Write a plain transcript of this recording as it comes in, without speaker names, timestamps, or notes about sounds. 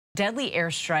Deadly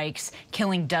airstrikes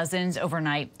killing dozens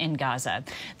overnight in Gaza.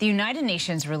 The United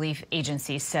Nations Relief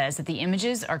Agency says that the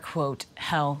images are, quote,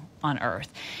 hell on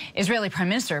earth. Israeli Prime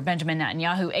Minister Benjamin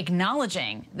Netanyahu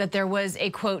acknowledging that there was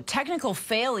a, quote, technical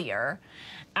failure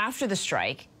after the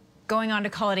strike, going on to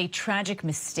call it a tragic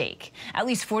mistake. At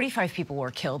least 45 people were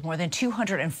killed, more than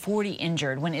 240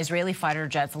 injured when Israeli fighter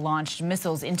jets launched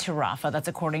missiles into Rafah. That's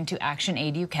according to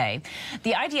ActionAid UK.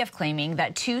 The IDF claiming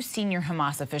that 2 senior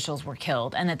Hamas officials were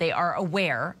killed and that they are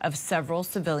aware of several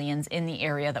civilians in the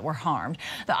area that were harmed.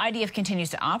 The IDF continues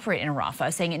to operate in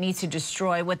Rafah, saying it needs to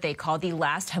destroy what they call the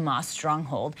last Hamas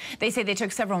stronghold. They say they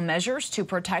took several measures to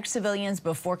protect civilians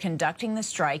before conducting the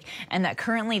strike and that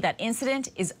currently that incident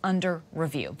is under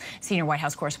review. Senior White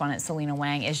House correspondent Selena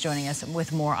Wang is joining us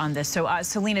with more on this. So,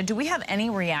 Selena, do we have any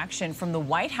reaction from the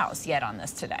White House yet on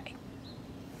this today?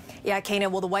 Yeah, Kana,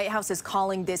 well, the White House is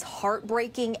calling this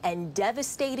heartbreaking and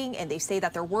devastating, and they say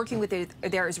that they're working with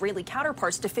their Israeli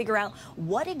counterparts to figure out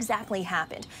what exactly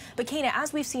happened. But, Kana,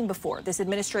 as we've seen before, this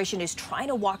administration is trying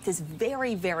to walk this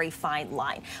very, very fine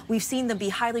line. We've seen them be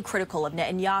highly critical of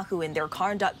Netanyahu and their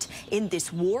conduct in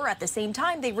this war. At the same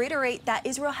time, they reiterate that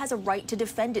Israel has a right to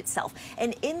defend itself.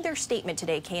 And in their statement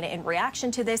today, Kana, in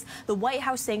reaction to this, the White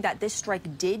House saying that this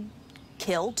strike did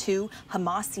kill 2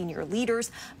 Hamas senior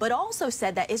leaders, but also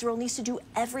said that Israel needs to do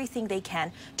everything they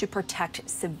can to protect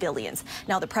civilians.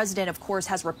 Now, the president, of course,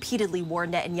 has repeatedly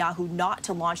warned Netanyahu not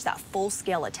to launch that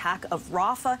full-scale attack of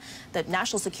Rafah. The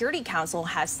National Security Council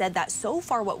has said that so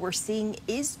far what we're seeing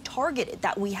is targeted,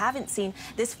 that we haven't seen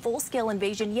this full-scale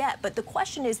invasion yet. But the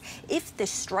question is, if the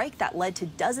strike that led to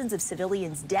dozens of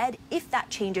civilians dead, if that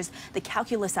changes the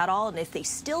calculus at all, and if they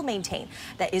still maintain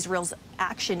that Israel's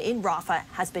action in Rafah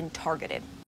has been targeted.